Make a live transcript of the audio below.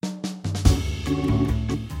Hello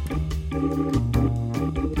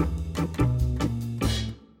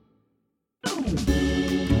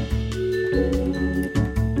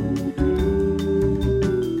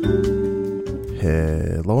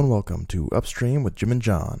and welcome to Upstream with Jim and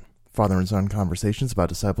John, father and son conversations about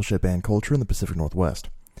discipleship and culture in the Pacific Northwest.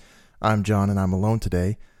 I'm John and I'm alone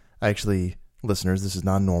today. Actually, listeners, this is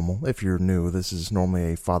not normal. If you're new, this is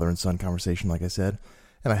normally a father and son conversation, like I said.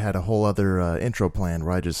 And I had a whole other intro planned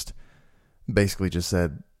where I just basically just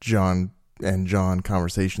said John and John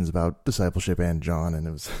conversations about discipleship and John, and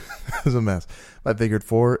it was, it was a mess. I figured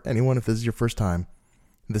for anyone, if this is your first time,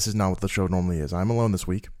 this is not what the show normally is. I'm alone this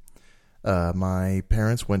week. My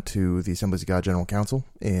parents went to the Assemblies of God General Council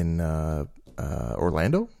in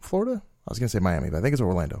Orlando, Florida. I was going to say Miami, but I think it's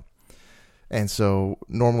Orlando. And so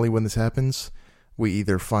normally when this happens, we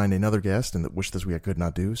either find another guest, and which this week I could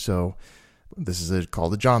not do. So this is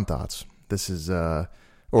called the John Thoughts. This is,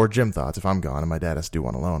 or Jim Thoughts if I'm gone and my dad has to do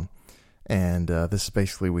one alone. And this is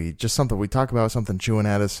basically something we talk about, something chewing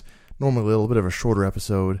at us. Normally a little bit of a shorter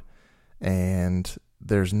episode, and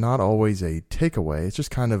there's not always a takeaway. It's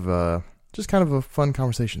just kind of a fun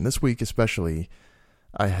conversation. This week especially,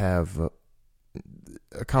 I have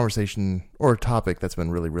a conversation or a topic that's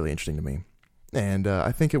been really, really interesting to me. And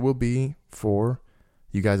I think it will be for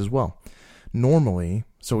you guys as well. Normally,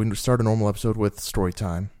 so we start a normal episode with story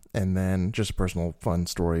time, and then just a personal fun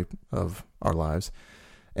story of our lives,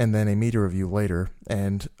 and then a media review later.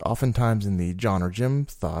 And oftentimes in the John or Jim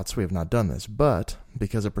Thoughts, we have not done this. But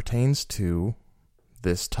because it pertains to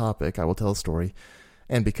this topic, I will tell a story,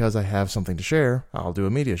 and because I have something to share, I'll do a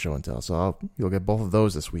media show and tell. So you'll get both of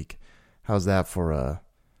those this week. How's that for a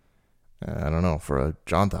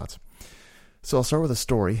John Thoughts? So I'll start with a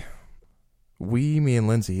story. Me and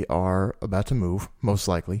Lindsay are about to move, most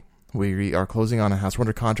likely. We are closing on a house. We're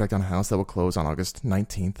under contract on a house that will close on August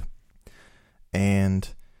 19th, and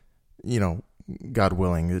God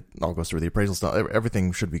willing, it all goes through the appraisal stuff.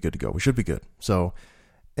 Everything should be good to go. We should be good. So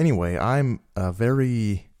anyway, I'm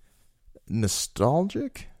very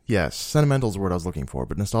nostalgic. Yes, sentimental is the word I was looking for,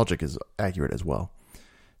 but nostalgic is accurate as well.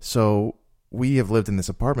 So we have lived in this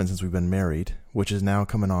apartment since we've been married, which is now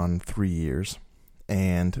coming on 3 years.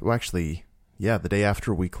 And the day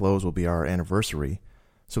after we close will be our anniversary.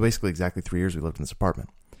 So basically exactly 3 years we lived in this apartment.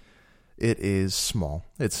 It is small.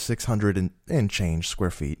 It's 600 and change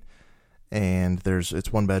square feet. And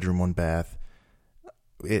it's one bedroom, one bath.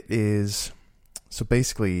 It is... So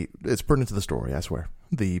basically, it's pertinent to the story, I swear.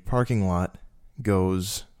 The parking lot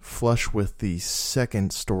goes flush with the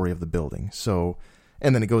second story of the building.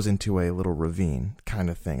 And then it goes into a little ravine kind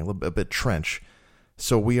of thing, a bit trench.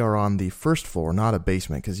 So we are on the first floor, not a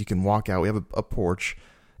basement, because you can walk out. We have a porch,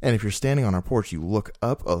 and if you're standing on our porch, you look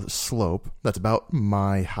up a slope that's about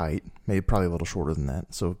my height, maybe probably a little shorter than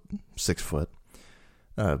that, so 6 foot.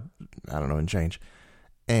 I don't know, and change.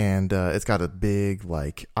 And it's got a big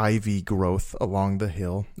ivy growth along the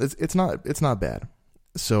hill. It's not bad.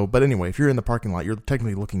 So, but anyway, if you're in the parking lot, you're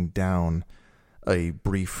technically looking down a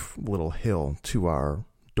brief little hill to our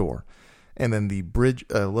door, and then the bridge,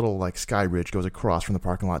 a little sky bridge, goes across from the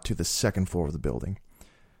parking lot to the second floor of the building.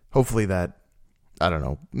 Hopefully that, I don't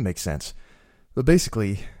know, makes sense. But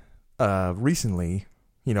basically, recently,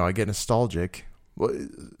 I get nostalgic. Well,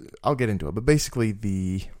 I'll get into it, but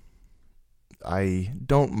basically I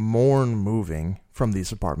don't mourn moving from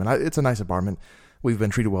this apartment. It's a nice apartment. We've been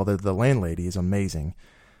treated well. The landlady is amazing.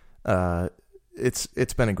 It's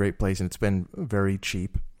been a great place, and it's been very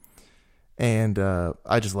cheap. And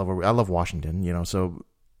I just love I love Washington, so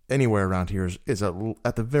anywhere around here is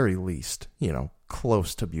at the very least,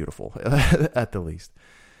 close to beautiful at the least.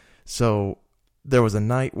 So there was a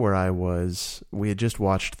night where we had just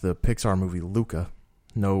watched the Pixar movie Luca.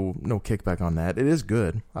 No kickback on that. It is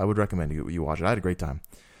good. I would recommend you watch it. I had a great time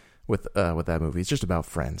with that movie. It's just about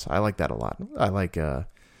friends. I like that a lot. I like I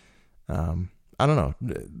don't know.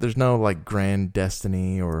 There's no grand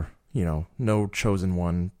destiny or no chosen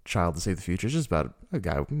one child to save the future. It's just about a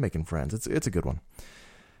guy making friends. It's a good one.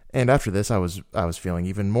 And after this, I was feeling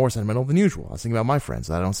even more sentimental than usual. I was thinking about my friends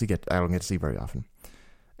that I don't get to see very often.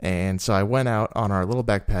 And so I went out on our little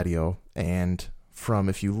back patio, and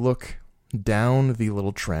if you look down the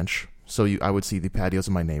little trench, I would see the patios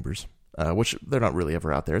of my neighbors, which they're not really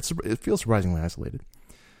ever out there. It feels surprisingly isolated.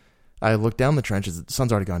 I look down the trench as the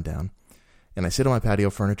sun's already gone down, and I sit on my patio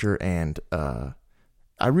furniture, and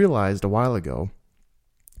I realized a while ago,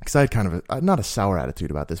 because I had kind of not a sour attitude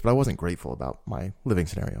about this, but I wasn't grateful about my living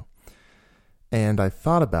scenario. And I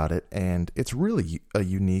thought about it, and it's really a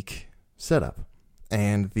unique setup.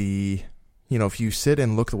 And if you sit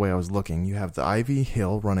and look the way I was looking, you have the Ivy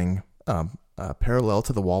Hill running parallel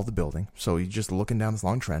to the wall of the building. So you're just looking down this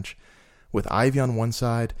long trench with ivy on one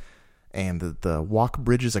side and the walk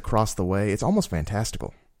bridges across the way. It's almost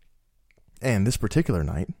fantastical. And this particular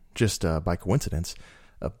night, just by coincidence,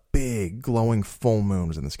 a big glowing full moon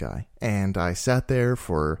was in the sky. And I sat there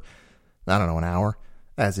for, I don't know, an hour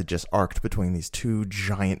as it just arced between these two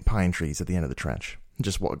giant pine trees at the end of the trench.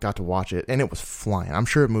 Just got to watch it, and it was flying. I'm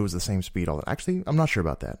sure it moves the same speed all the time. Actually, I'm not sure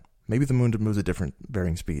about that. Maybe the moon moves at different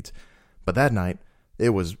varying speeds. But that night, it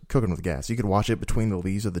was cooking with gas. You could watch it between the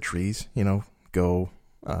leaves of the trees, go.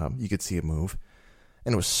 You could see it move.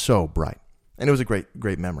 And it was so bright. And it was a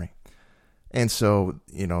great memory. And so,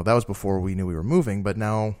 that was before we knew we were moving. But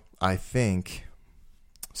now I think...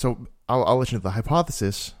 So I'll let you know the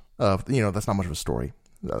hypothesis of, that's not much of a story.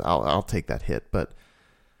 I'll take that hit. But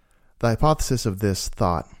the hypothesis of this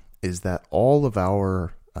thought is that all of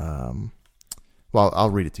our... well, I'll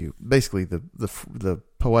read it to you. Basically, the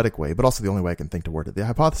poetic way, but also the only way I can think to word it. The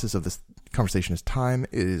hypothesis of this conversation is time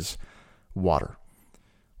is water.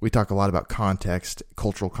 We talk a lot about context,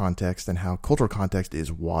 cultural context, and how cultural context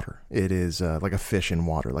is water. It is like a fish in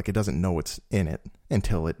water. Like it doesn't know it's in it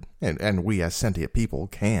until it, and we as sentient people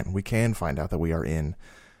we can find out that we are in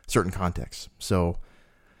certain contexts. So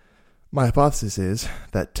my hypothesis is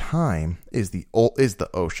that time is the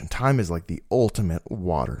ocean. Time is like the ultimate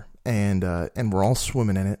water. And we're all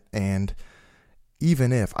swimming in it. And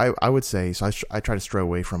even if I would say, so I try to stray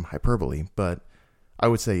away from hyperbole, but I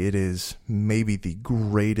would say it is maybe the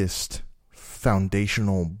greatest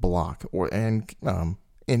foundational block, in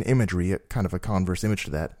imagery, kind of a converse image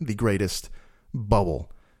to that, the greatest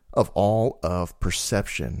bubble of all of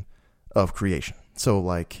perception of creation. So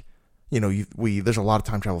like, there's a lot of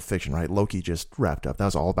time travel fiction, right? Loki just wrapped up. That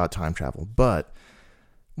was all about time travel. But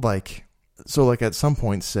at some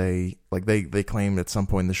point, say, like they claim at some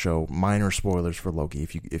point in the show, minor spoilers for Loki,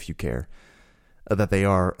 if you care, that they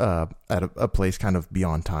are at a place kind of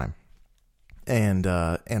beyond time, and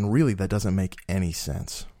really that doesn't make any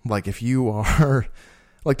sense. Like if you are,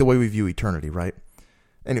 like the way we view eternity, right?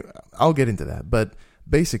 Anyway, I'll get into that, but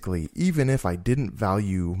basically, even if I didn't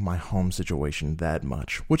value my home situation that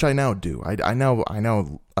much, which I now do, I now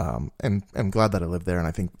am glad that I live there, and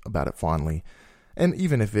I think about it fondly. And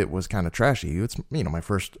even if it was kind of trashy, it's, my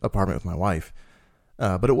first apartment with my wife.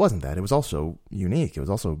 But it wasn't that. It was also unique. It was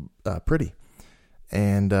also pretty.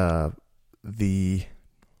 And the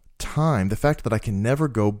fact that I can never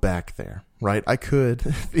go back there, right? I could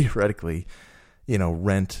theoretically,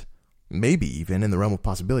 rent, maybe even in the realm of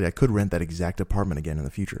possibility, I could rent that exact apartment again in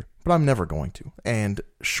the future. But I'm never going to. And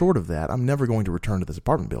short of that, I'm never going to return to this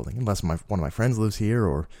apartment building unless one of my friends lives here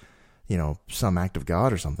or some act of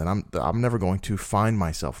God or something. I'm never going to find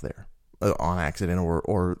myself there on accident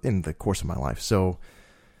or in the course of my life. So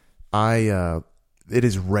it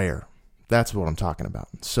is rare. That's what I'm talking about.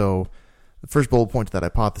 So the first bullet point to that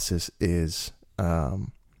hypothesis is,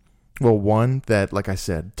 one, that, like I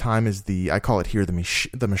said, time is I call it here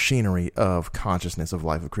the machinery of consciousness, of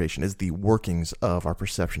life, of creation, is the workings of our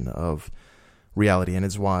perception of reality. And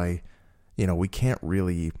it's why, we can't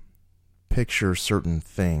really picture certain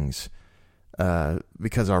things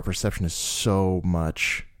because our perception is so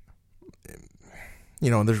much,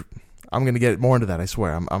 I'm going to get more into that. I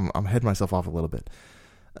swear I'm heading myself off a little bit.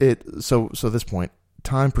 So at this point,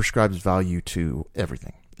 time prescribes value to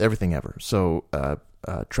everything ever. So,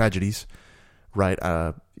 tragedies, right?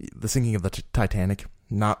 The sinking of the Titanic,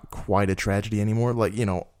 not quite a tragedy anymore. Like,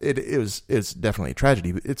 it's definitely a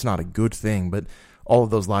tragedy, but it's not a good thing, but all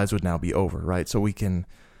of those lives would now be over, right? So we can,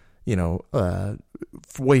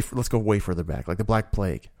 let's go way further back, like the Black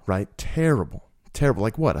Plague, right? Terrible.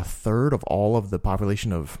 Like what? A third of all of the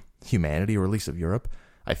population of humanity, or at least of Europe,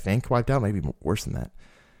 I think, wiped out. Maybe worse than that.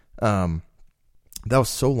 That was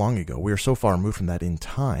so long ago. We are so far removed from that in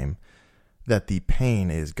time that the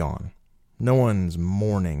pain is gone. No one's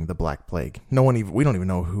mourning the Black Plague. We don't even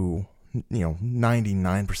know who,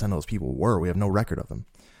 99% of those people were. We have no record of them.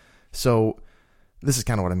 So this is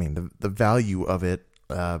kind of what I mean. The value of it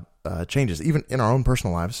changes, even in our own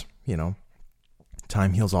personal lives.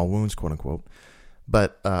 Time heals all wounds, quote unquote.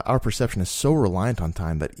 But our perception is so reliant on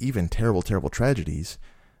time that even terrible, terrible tragedies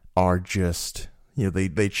are just,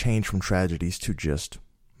 they change from tragedies to just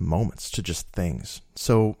moments, to just things.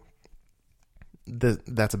 So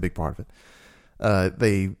that's a big part of it.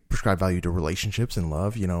 They prescribe value to relationships and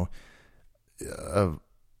love. A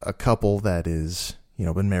couple that is,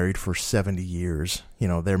 been married for 70 years,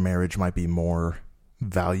 their marriage might be more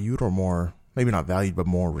valued, or more, maybe not valued, but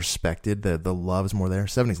more respected. The love is more there.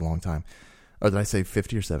 70 is a long time. Or did I say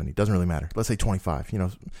 50 or 70? Doesn't really matter. Let's say 25,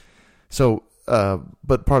 So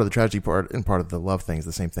but part of the tragedy part and part of the love thing is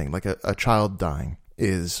the same thing. Like a child dying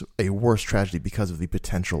is a worse tragedy because of the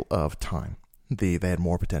potential of time. They had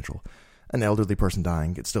more potential. An elderly person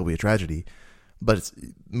dying could still be a tragedy, but it's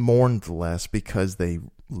mourned less because they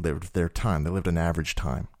lived their time. They lived an average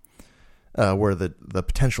time, where the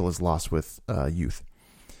potential is lost with youth.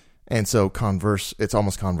 And so it's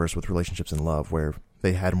almost converse with relationships in love, where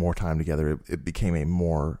they had more time together. It became a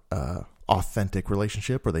more authentic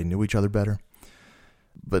relationship where they knew each other better.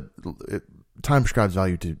 But time prescribes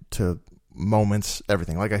value to moments,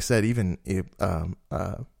 everything. Like I said, even if,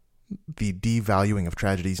 the devaluing of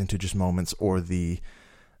tragedies into just moments, or the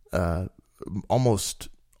almost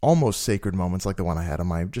sacred moments like the one I had on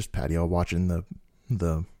my just patio watching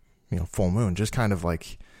the full moon, just kind of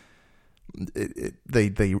like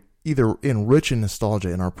they either enrich in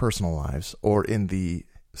nostalgia in our personal lives, or in the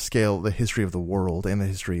history of the world and the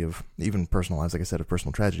history of even personal lives, like I said, of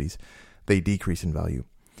personal tragedies, they decrease in value.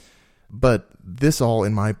 But this all,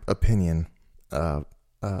 in my opinion, I'm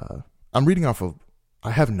reading off of, I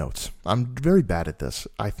have notes. I'm very bad at this.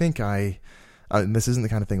 I think and this isn't the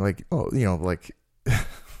kind of thing like, like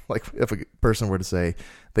if a person were to say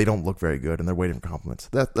they don't look very good and they're waiting for compliments.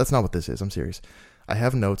 That's not what this is. I'm serious. I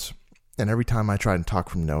have notes, and every time I try and talk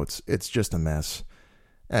from notes, it's just a mess.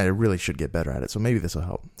 And I really should get better at it. So maybe this will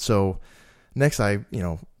help. So next,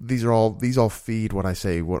 these all feed what I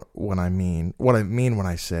say, what I mean when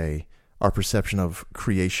I say our perception of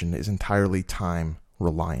creation is entirely time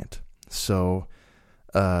reliant. So,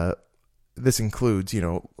 this includes,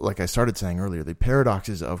 like I started saying earlier, the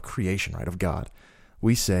paradoxes of creation, right, of God.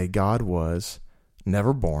 We say God was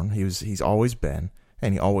never born. He's always been,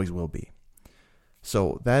 and he always will be.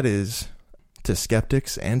 So that is, to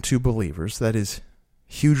skeptics and to believers, that is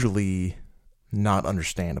hugely not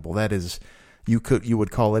understandable. That is, you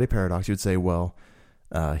would call it a paradox. You would say, well,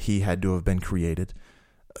 he had to have been created.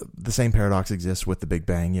 The same paradox exists with the Big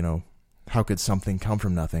Bang. How could something come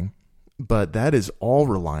from nothing? But that is all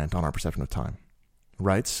reliant on our perception of time,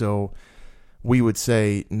 right? So we would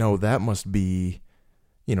say, no, that must be,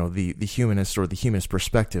 the humanist or the humanist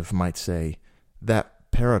perspective might say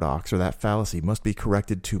that paradox or that fallacy must be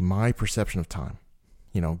corrected to my perception of time.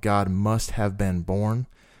 God must have been born,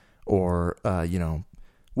 or,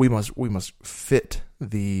 we must fit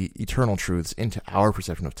the eternal truths into our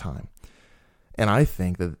perception of time. And I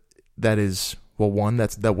think that is, well, one,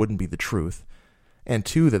 that wouldn't be the truth. And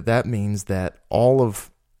two, that means that all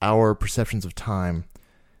of our perceptions of time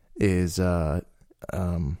is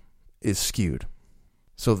skewed.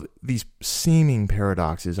 So these seeming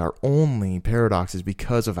paradoxes are only paradoxes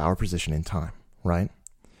because of our position in time, right?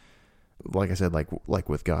 Like I said, like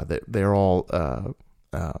with God, they're all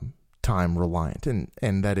time reliant,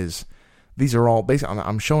 and that is, these are all basically,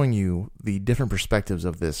 I'm showing you the different perspectives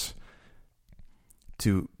of this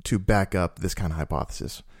to back up this kind of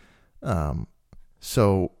hypothesis.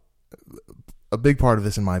 So a big part of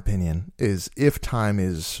this, in my opinion, is if time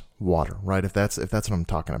is water, right? If that's what I'm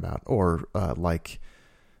talking about, or like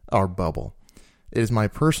our bubble, it is my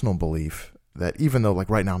personal belief that even though,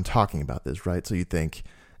 like right now I'm talking about this, right? So you think,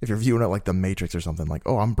 if you're viewing it like the Matrix or something, like,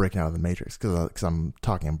 oh, I'm breaking out of the Matrix because I'm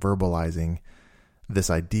verbalizing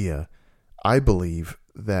this idea. I believe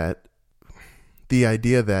that the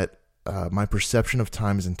idea that my perception of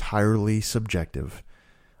time is entirely subjective,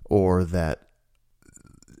 or that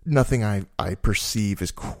nothing I perceive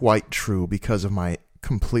is quite true because of my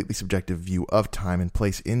completely subjective view of time and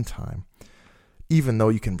place in time, even though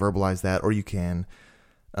you can verbalize that, or you can,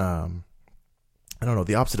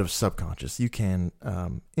 the opposite of subconscious. You can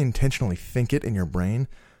intentionally think it in your brain.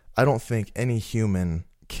 I don't think any human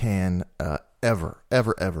can ever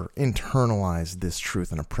internalize this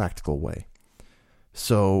truth in a practical way.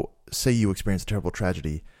 So, say you experience a terrible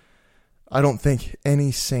tragedy. I don't think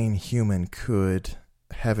any sane human could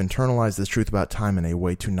have internalized this truth about time in a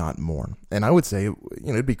way to not mourn. And I would say,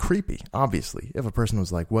 it'd be creepy, obviously, if a person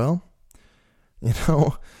was like, well,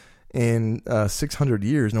 in 600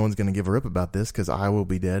 years, no one's going to give a rip about this because I will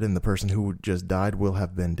be dead and the person who just died will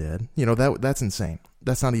have been dead. That's insane.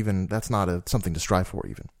 That's not something to strive for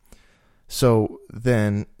even. So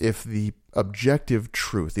then if the objective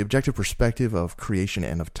truth, the objective perspective of creation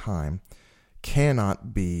and of time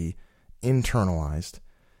cannot be internalized,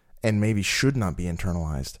 and maybe should not be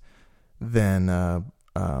internalized, then then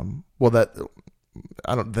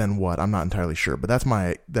what? I'm not entirely sure, but that's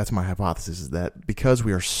my hypothesis, is that because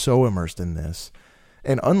we are so immersed in this,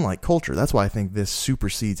 and unlike culture, that's why I think this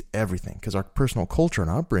supersedes everything, because our personal culture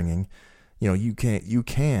and upbringing, you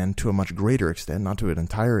can to a much greater extent, not to an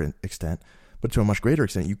entire extent, but to a much greater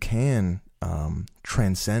extent, you can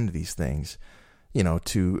transcend these things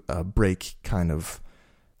to break kind of,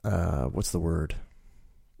 what's the word?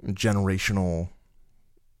 Generational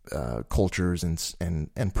cultures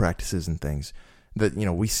and practices and things that,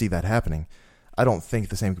 we see that happening. I don't think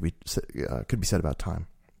the same could be said about time.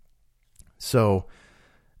 So,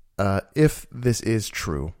 if this is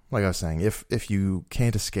true, like I was saying, if you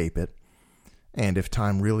can't escape it, and if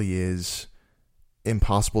time really is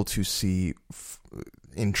impossible to see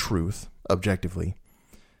in truth, objectively,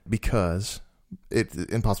 because it's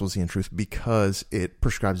impossible to see in truth because it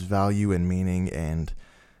prescribes value and meaning and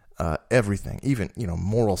everything, even,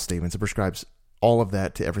 moral statements, it prescribes all of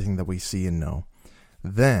that to everything that we see and know,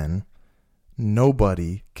 then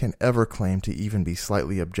nobody can ever claim to even be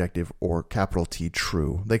slightly objective or capital T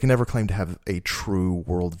true. They can never claim to have a true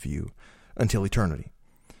worldview until eternity.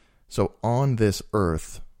 So on this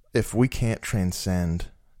earth, if we can't transcend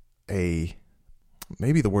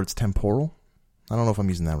maybe the word's temporal, I don't know if I'm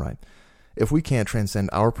using that right. If we can't transcend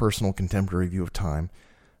our personal contemporary view of time,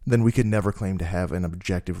 then we could never claim to have an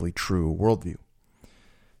objectively true worldview.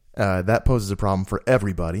 That poses a problem for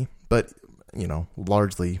everybody, but,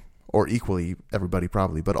 largely or equally everybody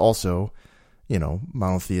probably, but also,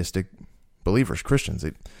 monotheistic believers, Christians,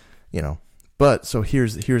 But so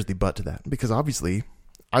here's the but to that, because obviously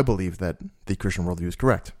I believe that the Christian worldview is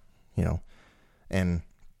correct, and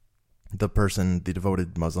the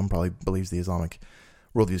devoted Muslim probably believes the Islamic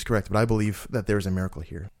worldview is correct, but I believe that there's a miracle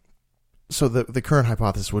here. So the current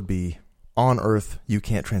hypothesis would be, on earth you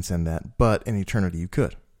can't transcend that, but in eternity you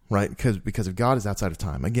could, right? Because if God is outside of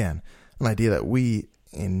time, again, an idea that we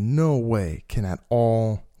in no way can at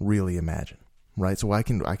all really imagine, right? So I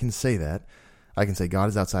can say that. I can say God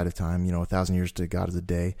is outside of time. 1,000 years to God is a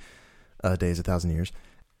day. A day is 1,000 years.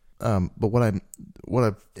 But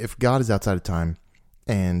if God is outside of time,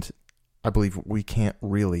 and I believe we can't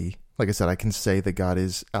really, like I said, I can say that God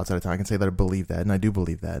is outside of time. I can say that I believe that, and I do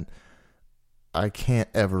believe that. I can't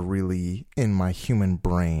ever really, in my human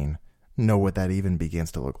brain, know what that even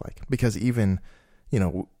begins to look like. Because even,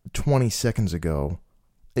 20 seconds ago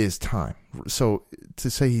is time. So to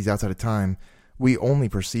say he's outside of time, we only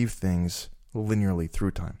perceive things linearly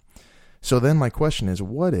through time. So then my question is,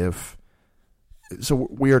 what if, so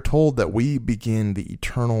we are told that we begin the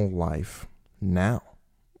eternal life now.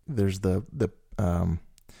 There's the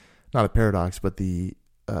not a paradox, but the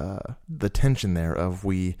tension there of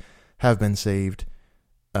we have been saved,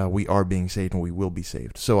 we are being saved, and we will be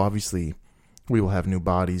saved. So obviously we will have new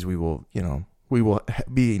bodies. We will, we will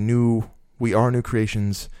be we are new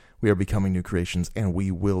creations. We are becoming new creations, and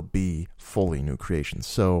we will be fully new creations.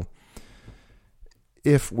 So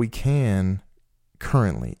if we can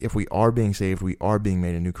currently, if we are being saved, we are being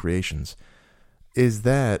made into new creations, is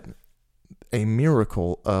that a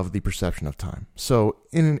miracle of the perception of time? So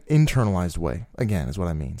in an internalized way, again, is what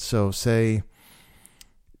I mean. So say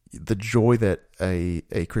the joy that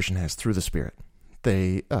a Christian has through the Spirit.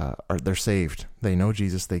 They're saved. They know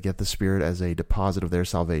Jesus. They get the Spirit as a deposit of their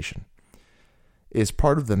salvation. Is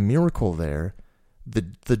part of the miracle there,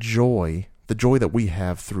 the joy that we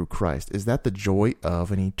have through Christ, is that the joy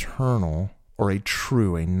of an eternal or a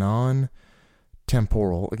true, a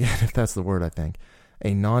non-temporal, again, if that's the word, I think,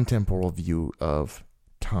 a non-temporal view of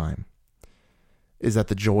time? Is that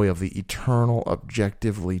the joy of the eternal,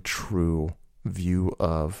 objectively true view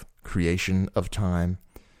of creation, of time,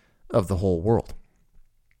 of the whole world?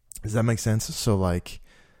 Does that make sense? So like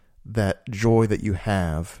that joy that you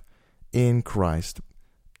have in Christ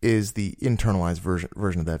is the internalized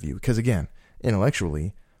version of that view. Because again,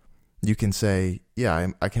 intellectually, you can say, yeah,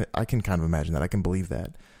 I can kind of imagine that. I can believe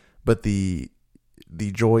that. But the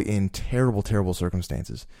joy in terrible, terrible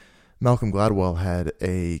circumstances. Malcolm Gladwell had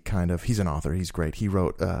a kind of, he's an author, he's great. He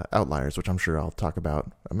wrote Outliers, which I'm sure I'll talk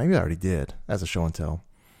about. Maybe I already did as a show and tell.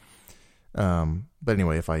 But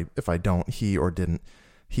anyway, if I don't, he or didn't,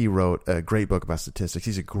 he wrote a great book about statistics.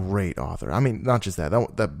 He's a great author. I mean, not just that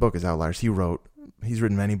that book is Outliers. He's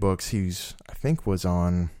written many books. He's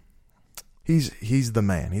the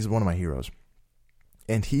man. He's one of my heroes.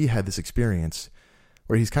 And he had this experience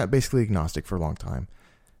where he's kind of basically agnostic for a long time.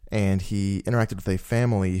 And he interacted with a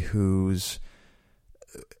family whose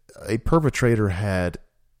a perpetrator had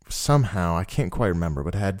somehow, I can't quite remember,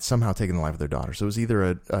 but had somehow taken the life of their daughter. So it was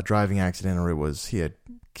either a driving accident or it was he had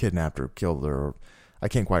kidnapped or killed her, or I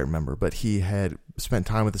can't quite remember. But he had spent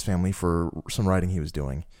time with his family for some writing he was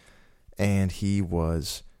doing. And he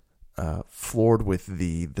was floored with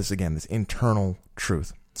this internal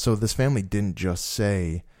truth. So this family didn't just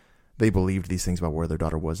say they believed these things about where their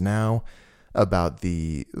daughter was now, about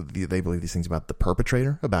they believe these things about the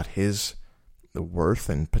perpetrator, about his worth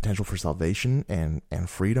and potential for salvation and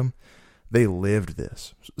freedom. They lived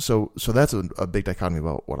this. So that's a big dichotomy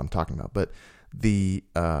about what I'm talking about. But the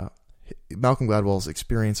Malcolm Gladwell's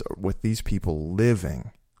experience with these people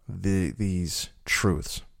living these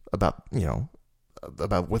truths about,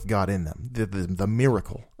 about with God in them, the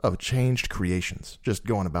miracle of changed creations, just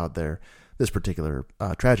going about this particular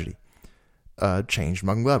tragedy, changed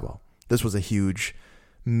Malcolm Gladwell. This was a huge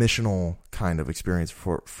missional kind of experience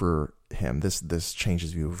for him. This changed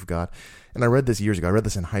his view of God. And I read this years ago. I read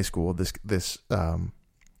this in high school. This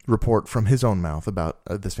report from his own mouth about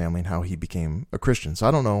this family and how he became a Christian. So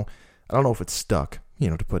I don't know if it's stuck,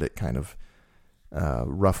 to put it kind of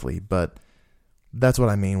roughly, but that's what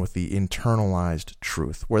I mean with the internalized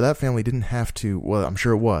truth, where that family didn't have to. Well, I'm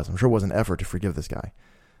sure it was an effort to forgive this guy,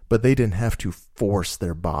 but they didn't have to force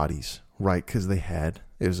their bodies, right? Because it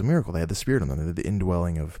was a miracle. They had the Spirit in them. They had the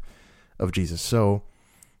indwelling of Jesus. So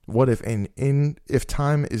what if if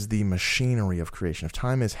time is the machinery of creation, if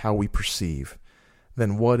time is how we perceive,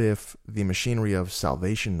 then what if the machinery of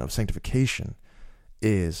salvation, of sanctification,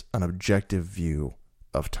 is an objective view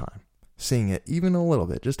of time? Seeing it even a little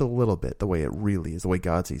bit, just a little bit, the way it really is, the way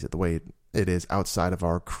God sees it, the way it is outside of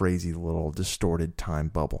our crazy little distorted time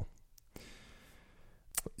bubble.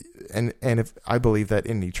 And if I believe that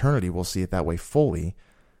in eternity we'll see it that way fully,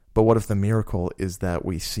 but what if the miracle is that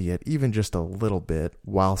we see it even just a little bit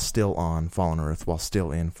while still on fallen earth, while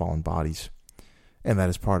still in fallen bodies, and that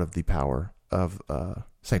is part of the power of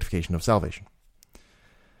sanctification, of salvation.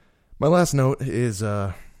 My last note is,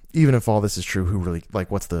 even if all this is true, who really,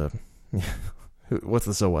 what's the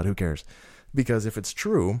so what? Who cares? Because if it's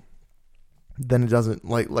true, then it doesn't,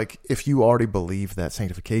 like if you already believe that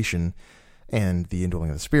sanctification and the indwelling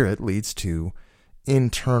of the Spirit leads to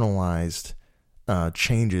internalized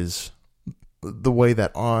changes, the way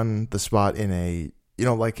that on the spot in a,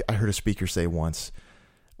 like I heard a speaker say once,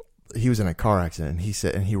 he was in a car accident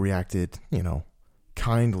and he reacted,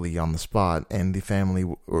 kindly on the spot, and the family,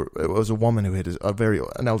 or it was a woman who hit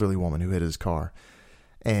an elderly woman who hit his car.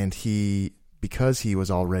 And because he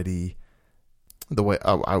was already, the way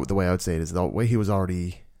I would say it is, the way he was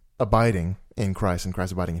already abiding in Christ and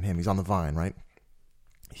Christ abiding in him, he's on the vine, right?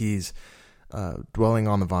 He's dwelling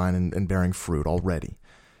on the vine and bearing fruit already.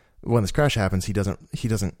 When this crash happens, he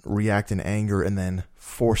doesn't react in anger and then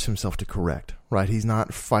force himself to correct, right? He's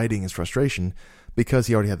not fighting his frustration because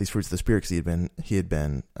he already had these fruits of the Spirit,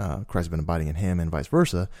 because Christ had been abiding in him, and vice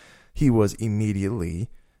versa. He was immediately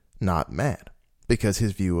not mad, because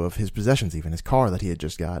his view of his possessions, even his car that he had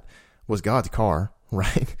just got, was God's car,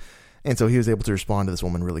 right? And so he was able to respond to this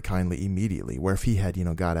woman really kindly immediately, where if he had,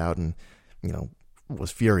 got out and,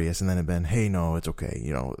 was furious and then had been, hey, no, it's okay,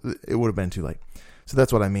 it would have been too late. So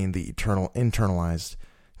that's what I mean, the internalized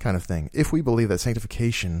kind of thing. If we believe that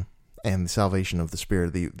sanctification and the salvation of the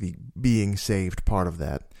Spirit, the being saved part of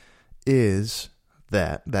that, is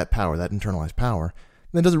that power, that internalized power,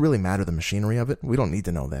 then it doesn't really matter the machinery of it. We don't need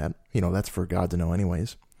to know that. That's for God to know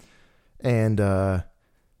anyways. And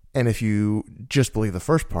if you just believe the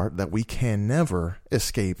first part, that we can never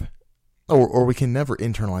escape, or we can never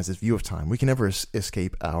internalize this view of time. We can never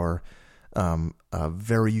escape our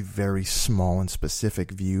very, very small and specific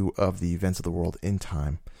view of the events of the world in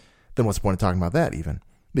time. Then what's the point of talking about that even?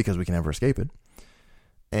 Because we can never escape it.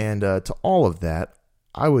 And to all of that,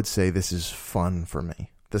 I would say this is fun for me.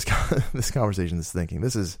 This conversation, this thinking,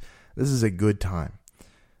 this is a good time.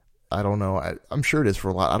 I don't know. I'm sure it is for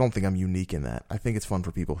a lot. I don't think I'm unique in that. I think it's fun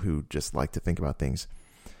for people who just like to think about things.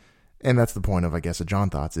 And that's the point of, I guess, a John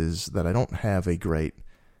Thoughts, is that I don't have a great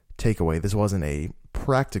takeaway. This wasn't a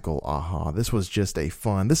practical aha. This was just a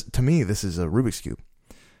fun. To me, this is a Rubik's Cube.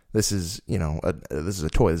 This is, this is a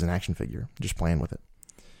toy. This is an action figure. Just playing with it.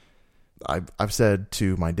 I've said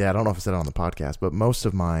to my dad, I don't know if I said it on the podcast, but most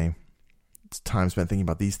of my time spent thinking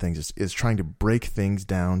about these things is trying to break things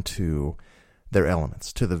down to their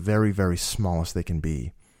elements, to the very, very smallest they can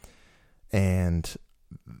be. And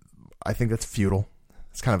I think that's futile.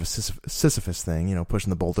 It's kind of a Sisyphus thing,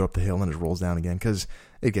 pushing the boulder up the hill and it rolls down again, because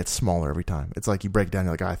it gets smaller every time. It's like you break it down,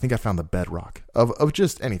 you're like, I think I found the bedrock of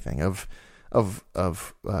just anything, of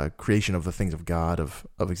creation, of the things of God, of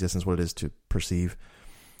existence, what it is to perceive.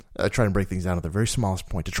 Try and break things down to the very smallest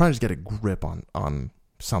point to try and just get a grip on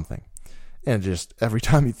something. And just every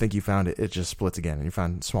time you think you found it, it just splits again and you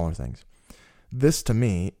find smaller things. This to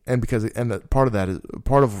me, part of that is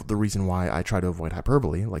part of the reason why I try to avoid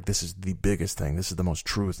hyperbole, like this is the biggest thing, this is the most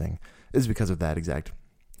true thing, is because of that exact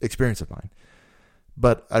experience of mine.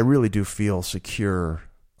 But I really do feel secure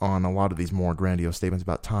on a lot of these more grandiose statements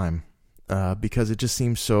about time, because it just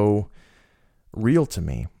seems so real to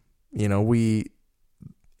me. We,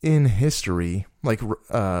 in history, like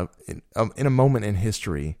in a moment in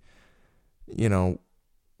history, you know,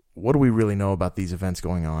 what do we really know about these events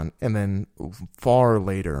going on? And then far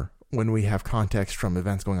later, when we have context from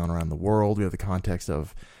events going on around the world, we have the context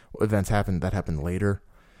of events that happened later.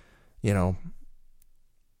 You know,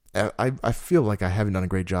 I feel like I haven't done a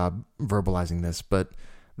great job verbalizing this, but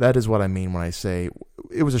that is what I mean when I say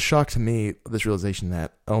it was a shock to me, this realization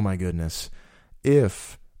that, oh my goodness,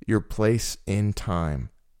 if your place in time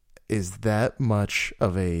has that much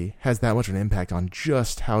of an impact on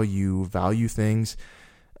just how you value things,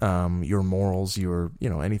 your morals,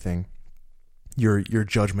 anything, your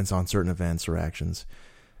judgments on certain events or actions,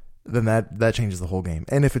 then that changes the whole game.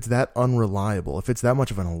 And if it's that unreliable, if it's that much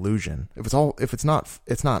of an illusion, if it's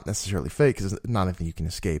not necessarily fake, because it's not anything you can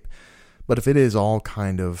escape, but if it is all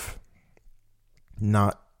kind of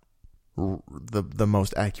not the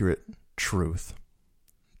most accurate truth,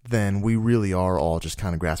 then we really are all just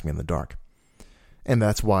kind of grasping in the dark. And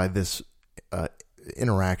that's why this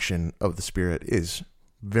interaction of the Spirit is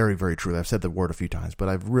very, very true. I've said the word a few times, but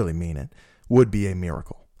I really mean it. Would be a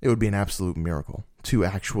miracle. It would be an absolute miracle to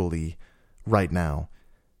actually, right now,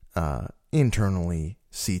 internally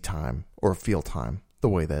see time or feel time the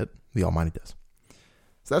way that the Almighty does.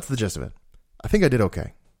 So that's the gist of it. I think I did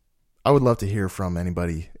okay. I would love to hear from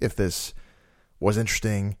anybody if this was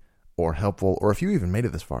interesting or helpful, or if you even made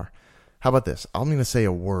it this far. How about this? I'm going to say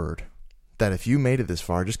a word that if you made it this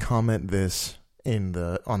far, just comment this on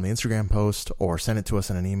the Instagram post or send it to us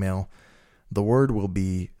in an email. The word will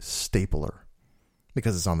be stapler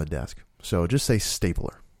because it's on the desk. So just say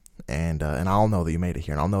stapler, and I'll know that you made it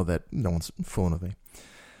here, and I'll know that no one's fooling with me.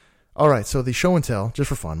 All right, so the show and tell, just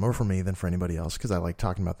for fun, more for me than for anybody else, because I like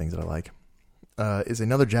talking about things that I like, is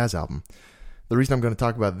another jazz album. The reason I'm going to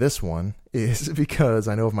talk about this one is because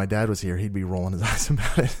I know if my dad was here, he'd be rolling his eyes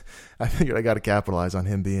about it. I figured I got to capitalize on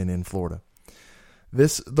him being in Florida.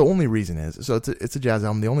 The only reason is, so it's a jazz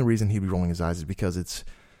album. The only reason he'd be rolling his eyes is because it's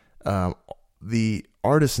the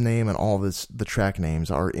artist's name and all the track names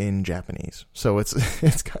are in Japanese. So it's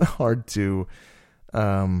kind of hard to.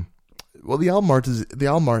 The album art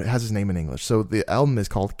has his name in English. So the album is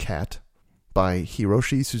called Cat by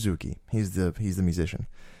Hiroshi Suzuki. He's the musician.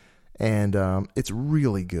 And it's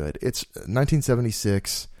really good. It's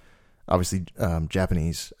 1976, obviously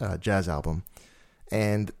Japanese jazz album.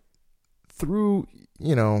 And through,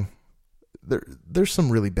 there's some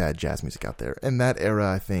really bad jazz music out there. And that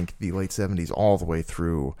era, I think, the late 70s all the way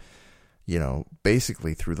through,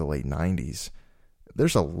 basically through the late 90s,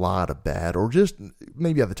 there's a lot of bad, or just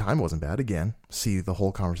maybe at the time it wasn't bad. Again, see the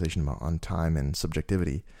whole conversation on time and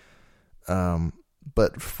subjectivity.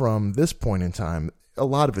 But from this point in time, a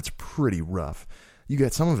lot of it's pretty rough. You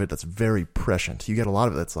get some of it that's very prescient. You get a lot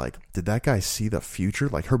of it that's like, did that guy see the future?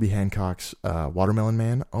 Like Herbie Hancock's Watermelon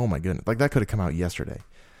Man? Oh my goodness. Like that could have come out yesterday.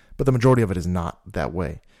 But the majority of it is not that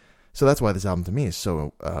way. So that's why this album to me is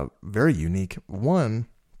so very unique. One,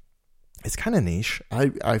 it's kind of niche.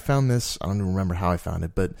 I found this, I don't even remember how I found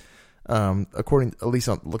it, but according, at least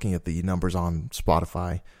looking at the numbers on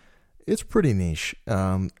Spotify, it's pretty niche.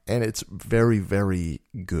 And it's very, very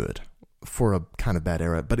good for a kind of bad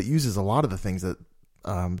era, but it uses a lot of the things that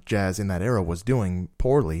jazz in that era was doing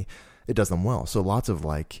poorly. It does them well. So lots of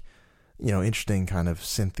interesting kind of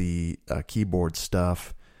synthy keyboard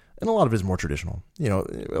stuff, and a lot of it is more traditional. A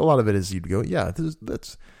lot of it is you'd go, yeah,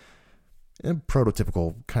 that's a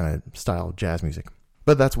prototypical kind of style jazz music.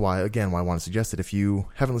 But that's why I want to suggest that if you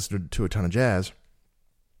haven't listened to a ton of jazz,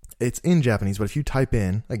 it's in Japanese, but if you type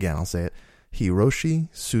in, again, I'll say it, Hiroshi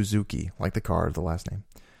Suzuki, like the car, the last name.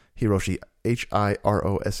 Hiroshi,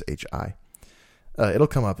 Hiroshi. It'll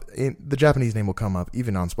come up. The Japanese name will come up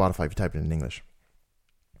even on Spotify if you type it in English.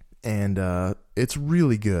 And it's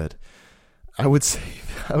really good. I would say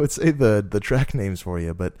the track names for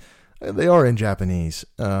you, but they are in Japanese.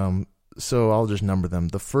 So I'll just number them.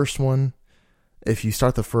 The first one, if you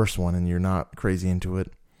start the first one and you're not crazy into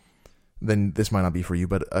it, then this might not be for you,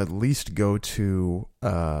 but at least go to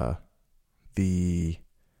the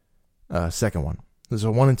second one. There's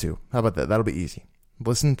a 1 and 2. How about that? That'll be easy.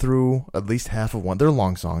 Listen through at least half of one. They're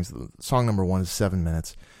long songs. Song number 1 is 7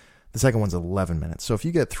 minutes. The second one's 11 minutes. So if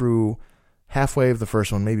you get through halfway of the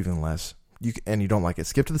first one, maybe even less, and you don't like it,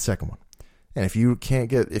 skip to the second one. And if you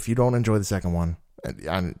don't enjoy the second one,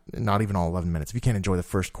 and not even all 11 minutes, if you can't enjoy the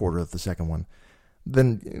first quarter of the second one,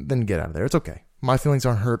 then get out of there. It's okay. My feelings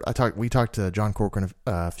aren't hurt. We talked to John Corcoran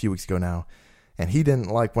a few weeks ago now, and he didn't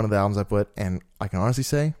like one of the albums I put, and I can honestly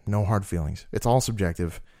say, no hard feelings. It's all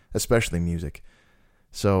subjective, especially music.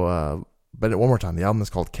 So, but one more time, the album is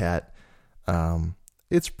called Cat.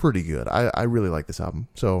 It's pretty good. I really like this album.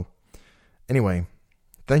 So, anyway,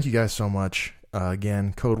 thank you guys so much.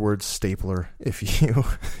 Again, code word stapler if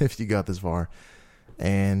you got this far.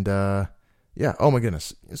 And yeah, oh my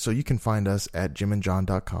goodness. So you can find us at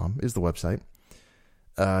jimandjohn.com is the website.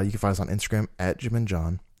 You can find us on Instagram at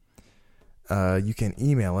jimandjohn. You can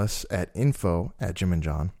email us at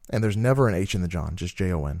info@jimandjohn. And there's never an H in the John, just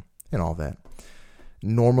Jon and all that.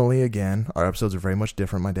 Normally, again, our episodes are very much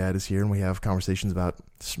different. My dad is here, and we have conversations about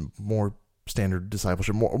some more standard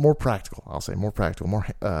discipleship, more practical, I'll say, more practical, more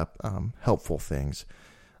helpful things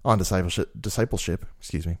on discipleship,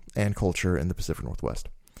 and culture in the Pacific Northwest.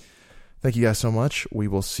 Thank you guys so much. We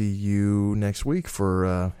will see you next week for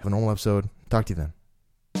a normal episode. Talk to you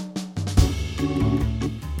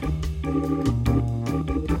then.